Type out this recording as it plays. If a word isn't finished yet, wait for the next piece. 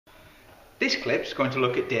This clip's going to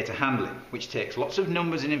look at data handling, which takes lots of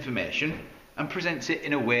numbers and information and presents it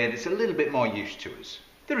in a way that's a little bit more used to us.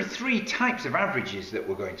 There are three types of averages that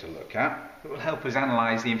we're going to look at that will help us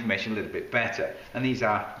analyse the information a little bit better. And these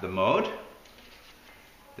are the mode,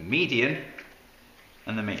 the median,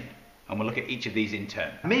 and the mean. And we'll look at each of these in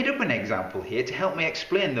turn. I made up an example here to help me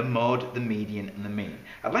explain the mode, the median, and the mean.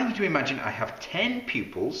 I'd like you to imagine I have 10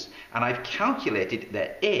 pupils and I've calculated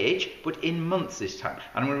their age, but in months this time.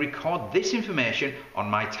 And I'm going to record this information on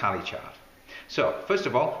my tally chart. So, first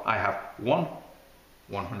of all, I have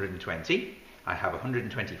 120, I have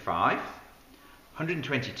 125,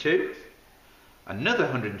 122, another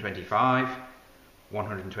 125,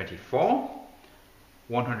 124,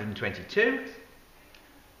 122,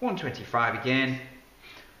 125 again,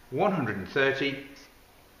 130,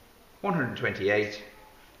 128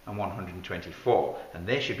 and 124, and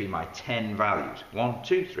they should be my 10 values. 1,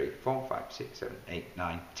 2, 3, 4, 5, 6, 7, 8,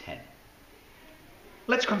 9, 10.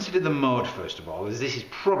 Let's consider the mode first of all, as this is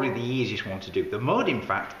probably the easiest one to do. The mode, in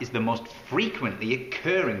fact, is the most frequently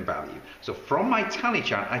occurring value. So from my tally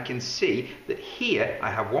chart I can see that here I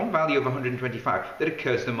have one value of 125 that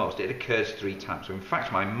occurs the most. It occurs 3 times. So in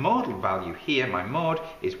fact my modal value here, my mode,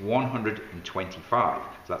 is 125.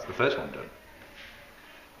 So that's the first one done.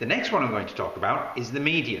 The next one I'm going to talk about is the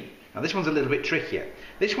median. Now this one's a little bit trickier.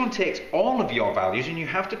 This one takes all of your values and you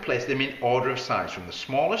have to place them in order of size, from the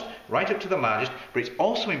smallest right up to the largest, but it's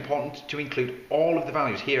also important to include all of the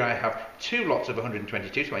values. Here I have 2 lots of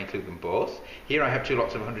 122, so I include them both. Here I have 2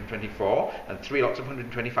 lots of 124 and 3 lots of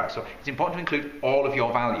 125, so it's important to include all of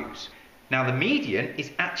your values. Now the median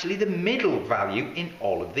is actually the middle value in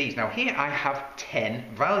all of these. Now here I have 10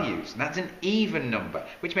 values, and that's an even number,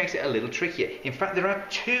 which makes it a little trickier. In fact, there are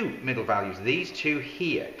 2 middle values, these 2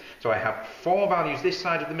 here. So I have 4 values this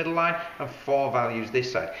side of the middle line and 4 values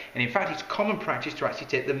this side. And in fact, it's common practice to actually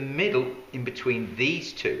take the middle in between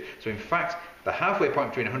these 2. So in fact, the halfway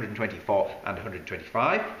point between 124 and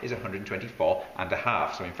 125 is 124 and a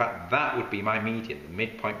half. So in fact, that would be my median, the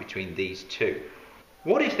midpoint between these 2.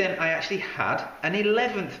 What if then I actually had an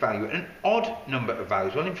 11th value, an odd number of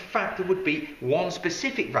values? Well, in fact, there would be one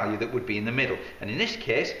specific value that would be in the middle. And in this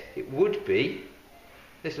case, it would be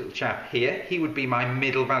this little chap here. He would be my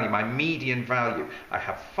middle value, my median value. I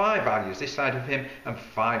have 5 values this side of him and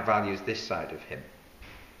 5 values this side of him.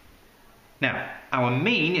 Now, our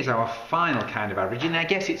mean is our final kind of average, and I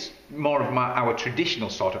guess it's more of our traditional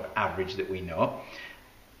sort of average that we know.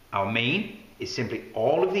 Our mean is simply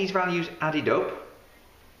all of these values added up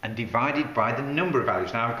and divided by the number of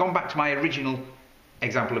values. Now I've gone back to my original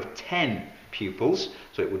example of 10 pupils,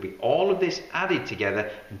 so it would be all of this added together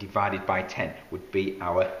and divided by 10 would be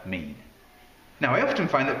our mean. Now I often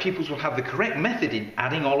find that pupils will have the correct method in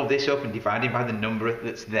adding all of this up and dividing by the number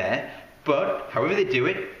that's there, but however they do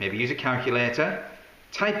it, maybe use a calculator,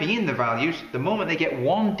 typing in the values, the moment they get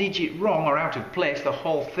one digit wrong or out of place, the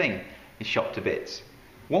whole thing is shot to bits.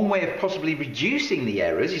 One way of possibly reducing the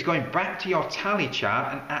errors is going back to your tally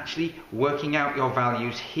chart and actually working out your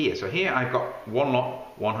values here. So here I've got one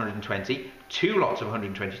lot 120, 2 lots of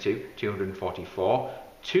 122, 244,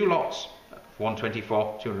 2 lots of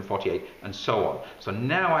 124, 248, and so on. So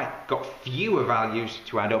now I've got fewer values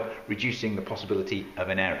to add up, reducing the possibility of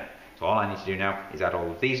an error. So all I need to do now is add all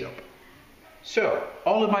of these up. So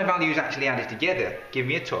all of my values actually added together give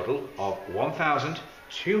me a total of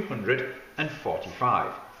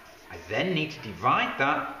 1,245. I then need to divide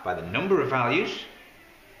that by the number of values,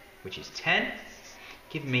 which is 10,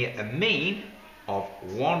 giving me a mean of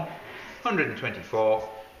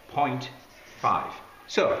 124.5.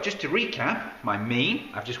 So just to recap, my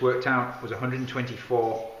mean I've just worked out was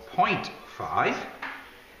 124.5.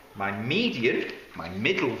 My median, my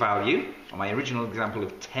middle value, on my original example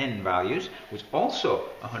of 10 values, was also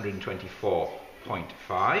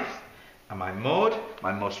 124.5. And my mode,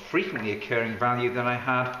 my most frequently occurring value that I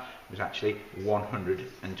had, was actually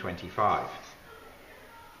 125.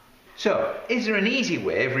 So, is there an easy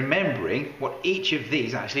way of remembering what each of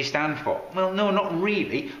these actually stand for? Well, no, not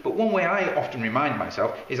really, but one way I often remind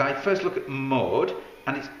myself is I first look at mode,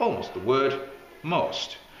 and it's almost the word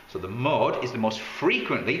most. So the mode is the most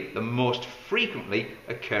frequently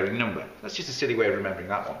occurring number. That's just a silly way of remembering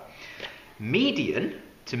that one. Median,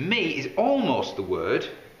 to me, is almost the word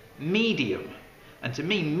medium. And to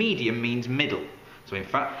me, medium means middle. So in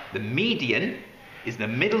fact, the median is the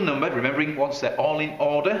middle number, remembering once they're all in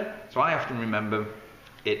order. So I often remember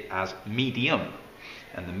it as medium.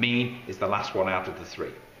 And the mean is the last one out of the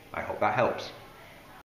 3. I hope that helps.